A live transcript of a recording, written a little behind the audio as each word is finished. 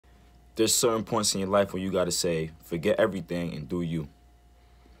there's certain points in your life where you got to say, forget everything and do you.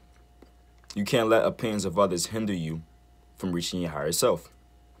 You can't let opinions of others hinder you from reaching your higher self.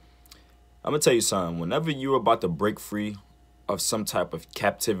 I'm going to tell you something. Whenever you're about to break free of some type of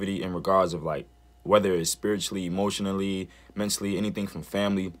captivity in regards of like, whether it's spiritually, emotionally, mentally, anything from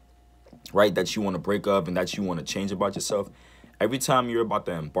family, right, that you want to break up and that you want to change about yourself, every time you're about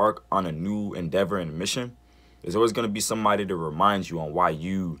to embark on a new endeavor and mission, there's always going to be somebody to remind you on why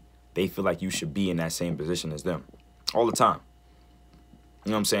they feel like you should be in that same position as them. All the time.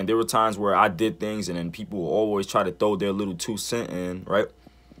 You know what I'm saying? There were times where I did things and then people will always try to throw their little 2 cents in, right,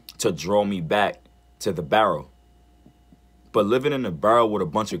 to draw me back to the barrel. But living in a barrel with a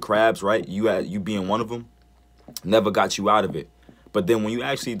bunch of crabs, right, you being one of them, never got you out of it. But then when you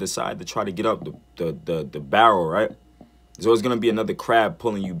actually decide to try to get up the barrel, right, there's always going to be another crab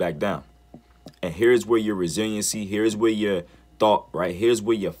pulling you back down. And here's where your resiliency, here's where your thought, right, here's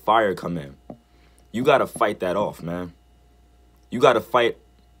where your fire come in. You got to fight that off, man. You got to fight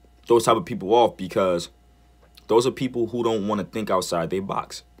those type of people off, because those are people who don't want to think outside their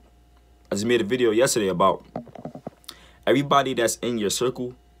box. I just made a video yesterday about everybody that's in your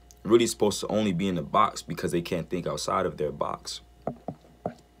circle really supposed to only be in the box because they can't think outside of their box,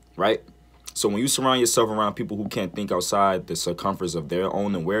 right? So when you surround yourself around people who can't think outside the circumference of their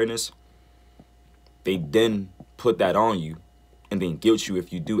own awareness, they then put that on you and then guilt you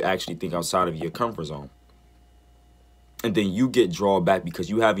if you do actually think outside of your comfort zone. And then you get drawn back because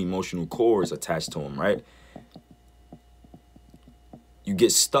you have emotional cords attached to them, right? You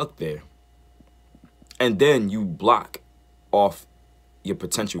get stuck there. And then you block off your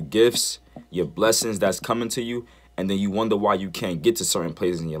potential gifts, your blessings that's coming to you. And then you wonder why you can't get to certain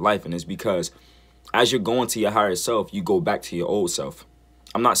places in your life. And it's because as you're going to your higher self, you go back to your old self.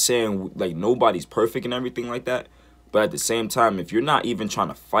 I'm not saying like nobody's perfect and everything like that. But at the same time, if you're not even trying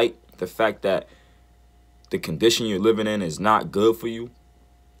to fight the fact that the condition you're living in is not good for you,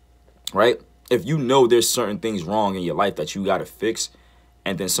 right? If you know there's certain things wrong in your life that you got to fix,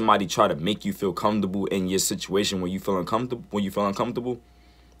 and then somebody try to make you feel comfortable in your situation where you feel uncomfortable,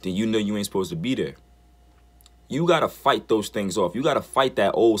 then you know you ain't supposed to be there. You got to fight those things off. You got to fight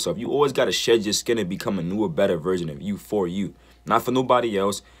that old self. You always got to shed your skin and become a newer, better version of you for you. Not for nobody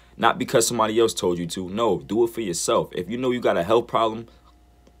else, not because somebody else told you to. No, do it for yourself. If you know you got a health problem,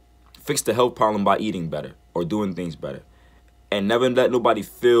 fix the health problem by eating better or doing things better. And never let nobody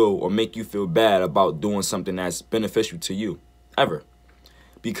feel or make you feel bad about doing something that's beneficial to you, ever.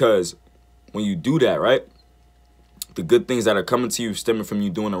 Because when you do that, right, the good things that are coming to you stemming from you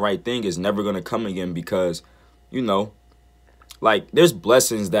doing the right thing is never going to come again because, you know, like there's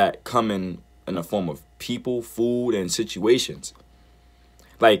blessings that come in the form of people, food, and situations.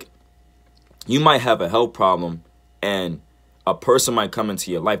 Like you might have a health problem and a person might come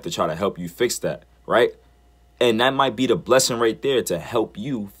into your life to try to help you fix that, right? And that might be the blessing right there to help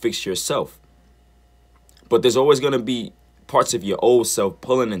you fix yourself. But there's always going to be parts of your old self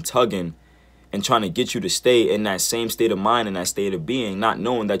pulling and tugging and trying to get you to stay in that same state of mind and that state of being, not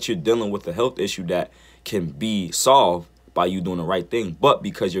knowing that you're dealing with a health issue that can be solved by you doing the right thing. But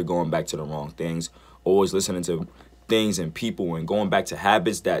because you're going back to the wrong things, always listening to things and people and going back to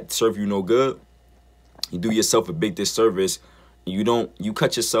habits that serve you no good, you do yourself a big disservice. You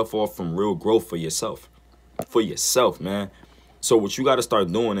cut yourself off from real growth for yourself. For yourself, man. So what you got to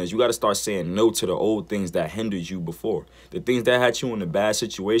start doing is you got to start saying no to the old things that hindered you before. The things that had you in a bad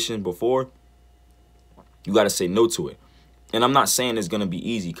situation before, you got to say no to it. And I'm not saying it's going to be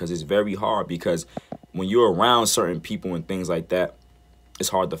easy because it's very hard, because when you're around certain people and things like that, it's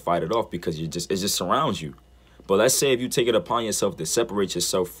hard to fight it off because it just surrounds you. But let's say if you take it upon yourself to separate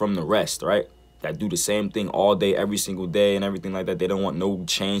yourself from the rest, right? That do the same thing all day, every single day and everything like that. They don't want no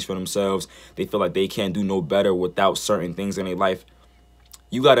change for themselves. They feel like they can't do no better without certain things in their life.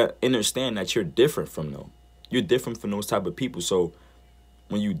 You got to understand that you're different from them. You're different from those type of people. So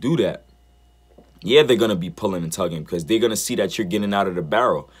when you do that, yeah, they're going to be pulling and tugging because they're going to see that you're getting out of the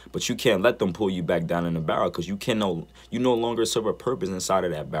barrel. But you can't let them pull you back down in the barrel because you no longer serve a purpose inside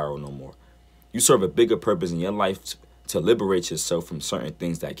of that barrel no more. You serve a bigger purpose in your life to liberate yourself from certain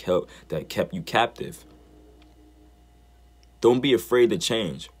things that kept you captive. Don't be afraid to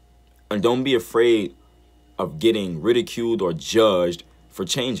change. And don't be afraid of getting ridiculed or judged for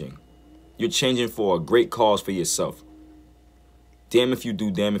changing. You're changing for a great cause for yourself. Damn if you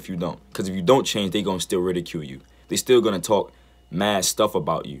do, damn if you don't. Because if you don't change, they're going to still ridicule you. They're still going to talk mad stuff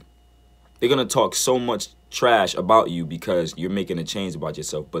about you. They're going to talk so much trash about you because you're making a change about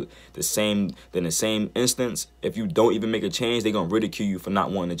yourself. But the same instance, if you don't even make a change, they're going to ridicule you for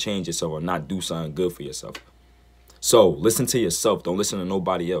not wanting to change yourself or not do something good for yourself. So listen to yourself. Don't listen to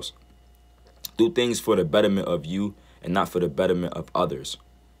nobody else. Do things for the betterment of you and not for the betterment of others.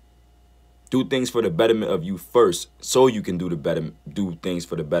 Do things for the betterment of you first, so you can do things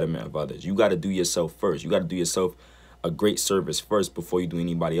for the betterment of others. You got to do yourself first. You got to do yourself a great service first before you do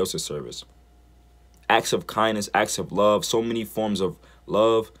anybody else's service. Acts of kindness, acts of love, so many forms of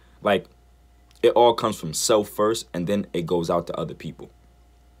love. Like, it all comes from self first, and then it goes out to other people.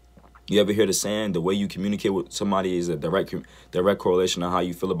 You ever hear the saying, the way you communicate with somebody is a direct correlation on how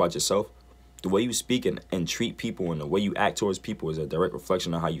you feel about yourself? The way you speak and treat people and the way you act towards people is a direct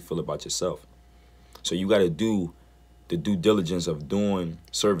reflection on how you feel about yourself. So you got to do the due diligence of doing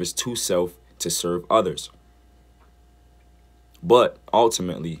service to self to serve others. But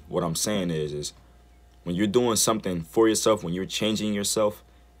ultimately, what I'm saying is when you're doing something for yourself, when you're changing yourself,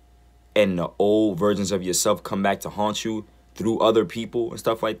 and the old versions of yourself come back to haunt you through other people and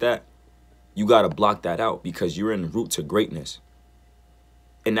stuff like that, you got to block that out because you're en route to greatness.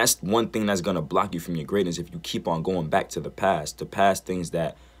 And that's one thing that's going to block you from your greatness if you keep on going back to the past things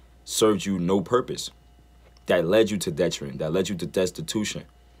that served you no purpose, that led you to detriment, that led you to destitution.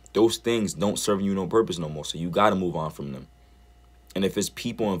 Those things don't serve you no purpose no more, so you got to move on from them. And if it's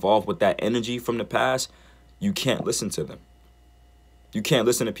people involved with that energy from the past, you can't listen to them. You can't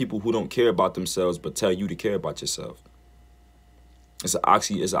listen to people who don't care about themselves but tell you to care about yourself. It's an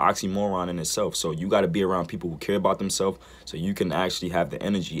oxymoron in itself. So you got to be around people who care about themselves so you can actually have the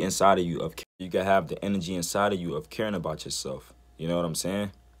energy inside of you of caring about yourself. You know what I'm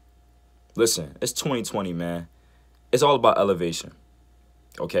saying? Listen, it's 2020, man. It's all about elevation.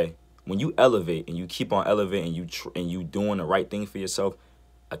 Okay? When you elevate and you keep on elevating and you doing the right thing for yourself,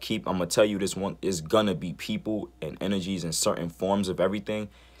 I'm gonna tell you this one is gonna be people and energies and certain forms of everything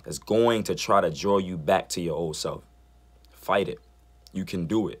that's going to try to draw you back to your old self. Fight it. You can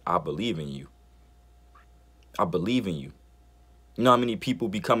do it. I believe in you. I believe in you. You know how many people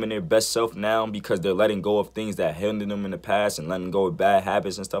becoming their best self now because they're letting go of things that hindered them in the past and letting go of bad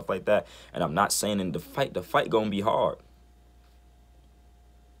habits and stuff like that. And I'm not saying in the fight gonna be hard.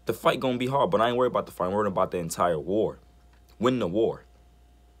 The fight gonna be hard, but I ain't worried about the fight. I'm worried about the entire war. Win the war.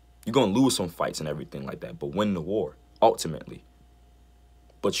 You're gonna lose some fights and everything like that, but win the war ultimately.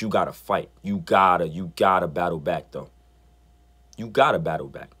 But you gotta fight. You gotta battle back though. You gotta battle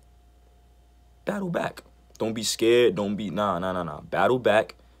back. Battle back. Don't be scared. Don't be nah. Battle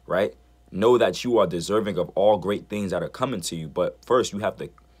back, right? Know that you are deserving of all great things that are coming to you. But first, you have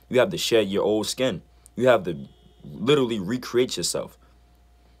to shed your old skin. You have to literally recreate yourself.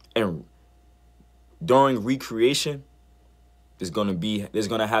 And during recreation, there's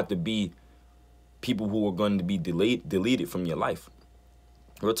gonna have to be people who are going to be deleted from your life.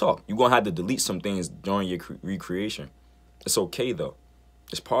 Real talk. You're gonna have to delete some things during your recreation. It's okay though.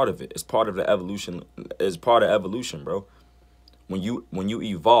 It's part of it. It's part of the evolution. It's part of evolution, bro. When you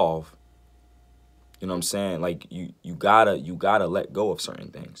evolve, you know what I'm saying? Like you gotta let go of certain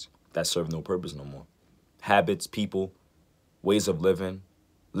things that serve no purpose no more. Habits, people, ways of living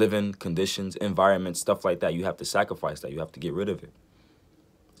conditions, environments, stuff like that. You have to sacrifice that. You have to get rid of it.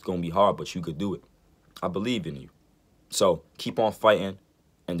 It's gonna be hard, but you could do it. I believe in you. So keep on fighting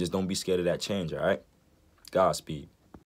and just don't be scared of that change, all right? Godspeed.